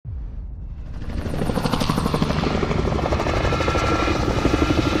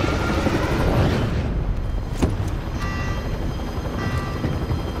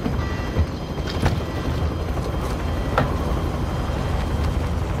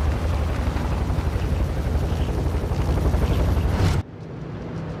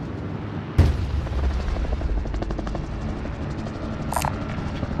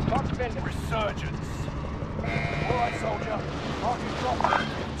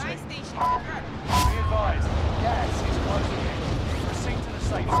Be advised, gas is closing in. Proceed to the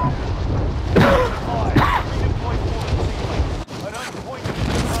safe zone. Fire. Redeploy fallen teammates. And earn points to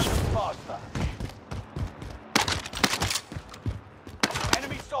run them faster.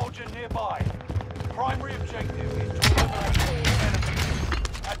 Enemy soldier nearby. Primary objective is to eliminate all enemies.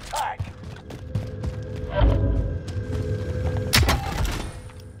 Attack!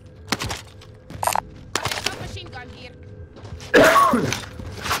 Submachine gun here.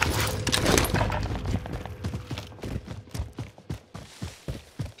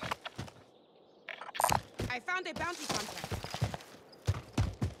 I found a bounty contract.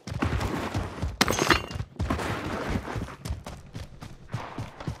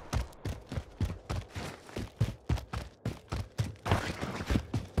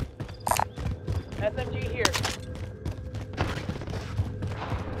 SMG here.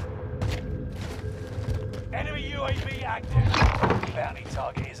 Enemy UAV active. Bounty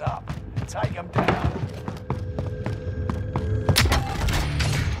target is up. Take them down.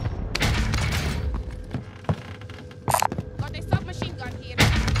 Got a submachine gun here.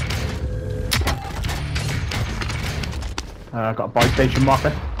 Got a buy station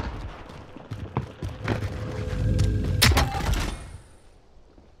marker.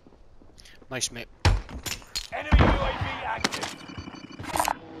 Nice, mate. Enemy UAV active.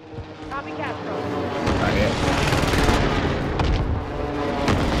 Copy Castro. Right here.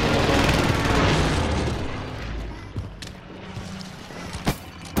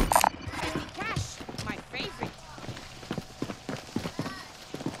 Enemy cash. My favorite.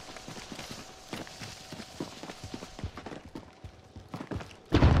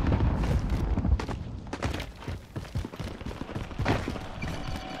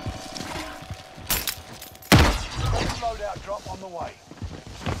 Loadout drop on the way.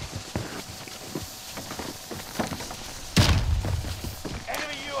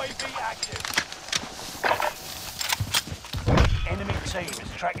 Enemy UAV active. Enemy team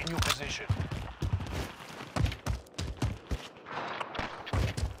is tracking your position.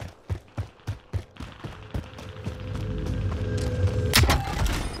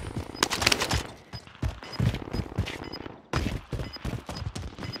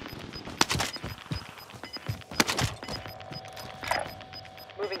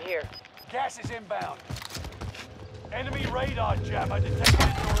 Moving here. Gas is inbound. Enemy radar jammer detected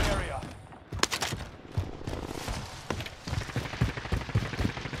in your area.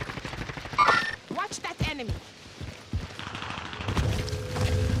 Watch that enemy.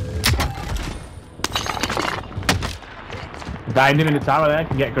 Down him in the tower there,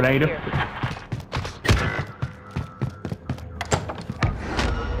 can get a grenade Here. up.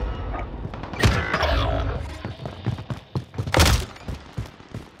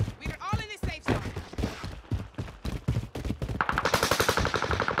 We're all in the safe zone.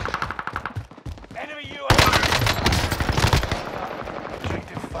 Enemy UAV.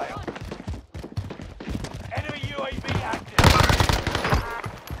 Objective failed. Enemy UAV active.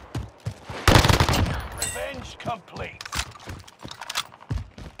 Revenge complete.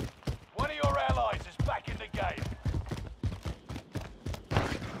 One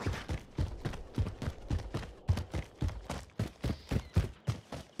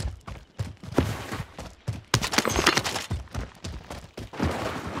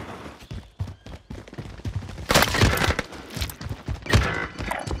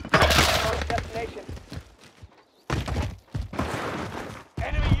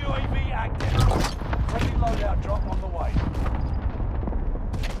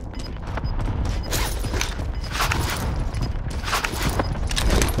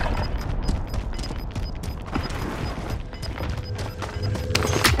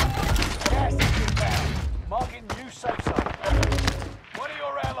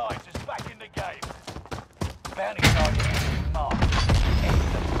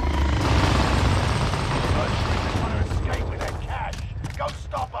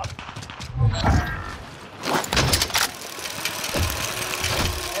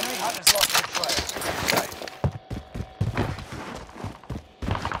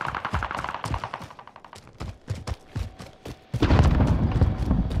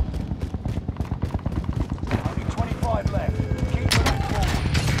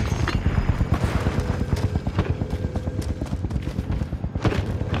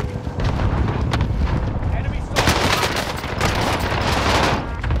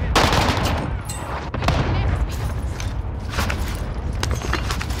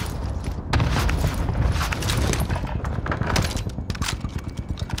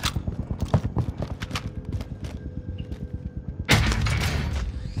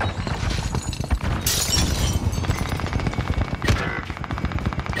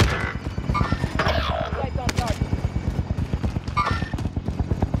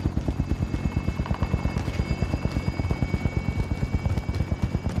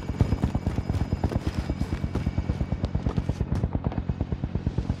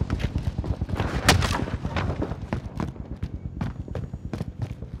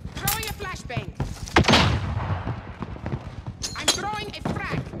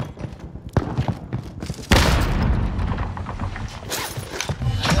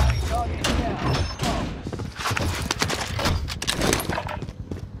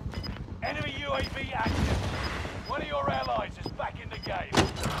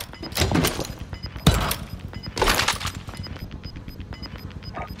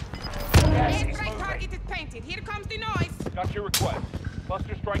Gas is Airstrike moving. target is painted. Here comes the noise. Got your request.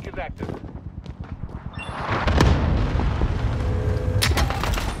 Cluster strike is active.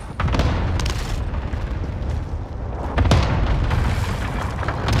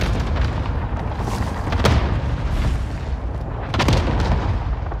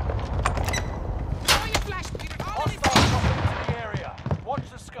 Throwing a flash. We're all in Hostile the dropping into the area. Watch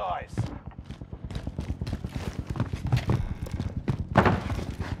the skies.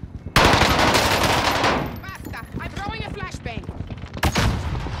 Basta. I'm throwing a flashbang.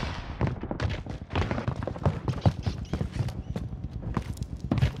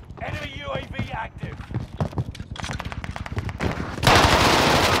 Enemy UAV active.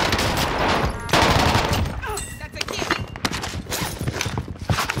 That's a kill.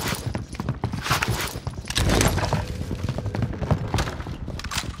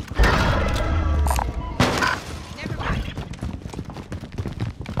 Never mind.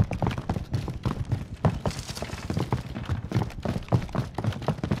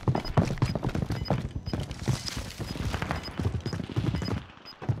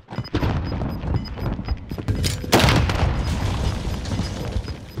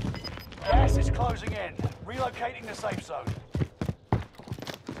 Gas is closing in. Relocating the safe zone.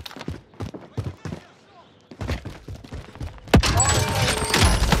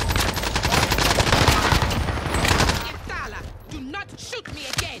 Yetala, do not shoot me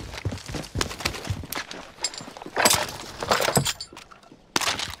again.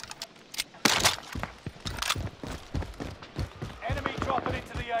 Enemy dropping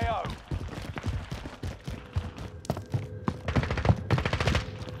into the AO.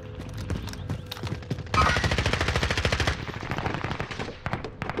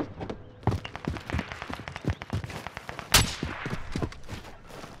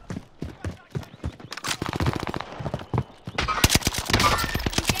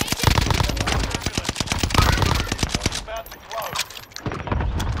 About to close.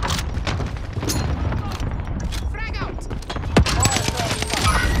 Frag out. Fire sale.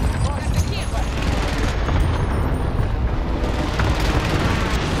 That's a kill.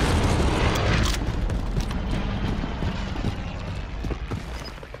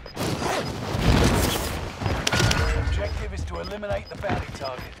 The objective is to eliminate the bounty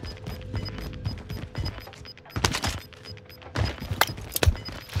target.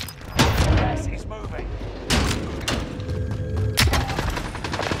 Gas is moving.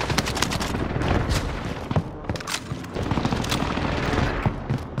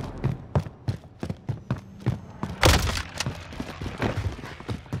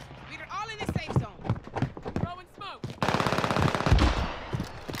 We're all in the safe zone. Throwing smoke.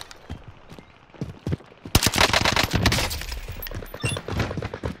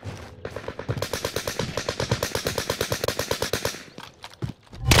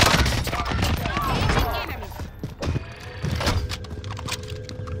 Engaging enemy.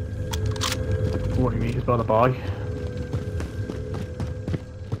 40 metres by the bike.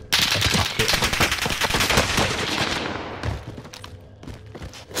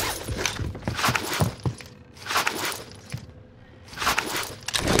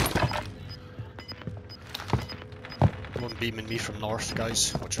 One beaming me from north,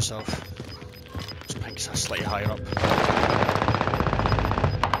 guys. Watch yourself. This pink's slightly higher up.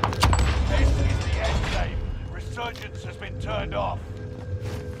 This is the end game. Resurgence has been turned off.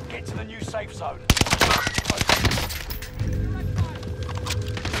 Get to the new safe zone.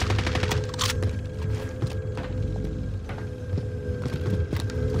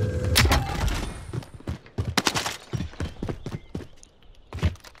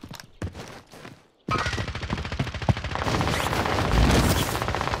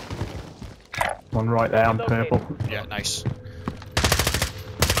 One right there on purple. Yeah, nice.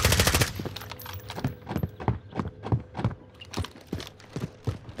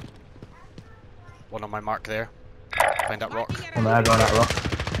 One on my mark there. Find that rock. One there, going that rock.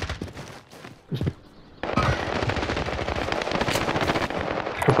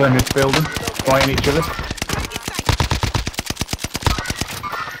 Couple in this building, fighting each other.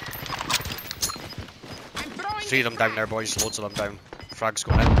 I'm throwing 3 of them down there, boys. Loads of them down. Frag's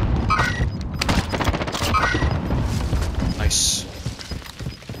going in. Nice.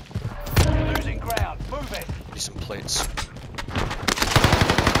 Losing ground. Move it. Need some plates.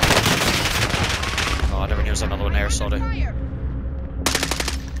 Oh, I never knew there was another one there, sorry. Fire.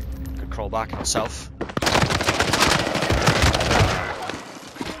 Could crawl back himself.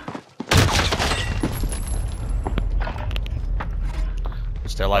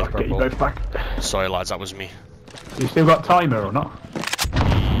 Stay alive, Get you purple. both back. Sorry, lads, that was me. You still got timer or not?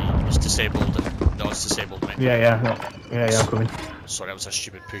 It's disabled. No, it's disabled, mate. Yeah, I'm coming. Sorry, that was a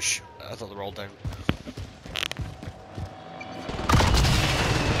stupid push. I thought they were all down.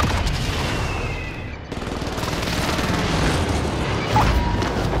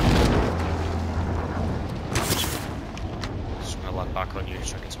 Just gonna land back on you,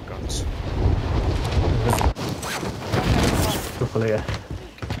 try and get some guns. Couple here.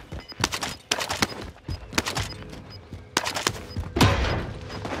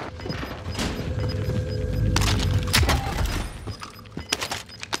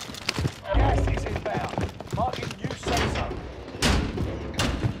 Gas is inbound. Marking new safe zone.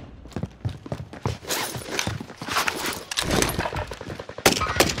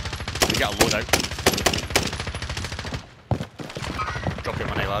 We get a loadout. Drop your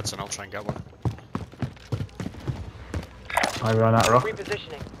money, lads, and I'll try and get one. Over on that rock.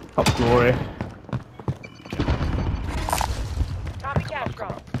 Repositioning. Top floor here. Copy cash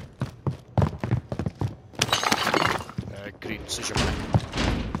drop. Green, this is your money.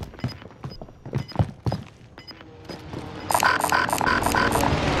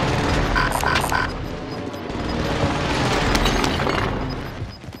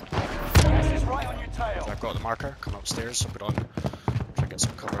 Gas is right on your tail. I've got the marker, come upstairs, I'll put on. Try and get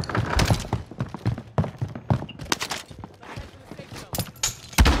some cover.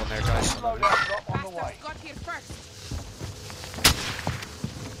 One there, guys. Loadout drop on the way. Bastards got here first.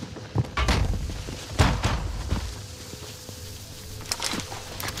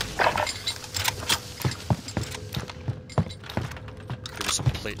 Give me some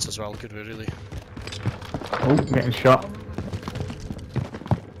plates as well, could we really? Oh, getting shot.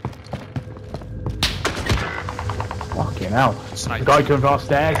 Fucking hell. Snipe. The guy coming from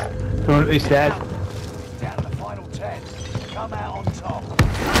upstairs. Coming up these stairs. Down to the final 10. Come out on top.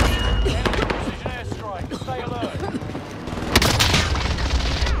 Enemy precision airstrike. Stay alert.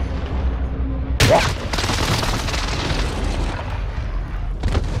 What?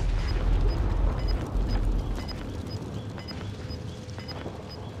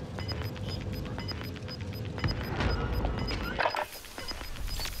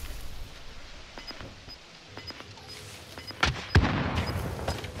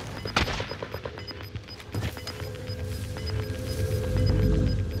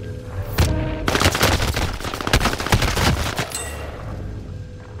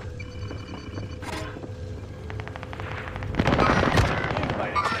 You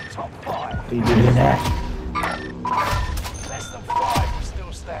made it to the top 5. He did in there. Less than 5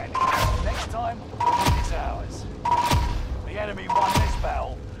 still standing. Next time, the win is ours. The enemy won this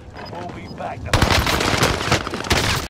battle, and we'll be back to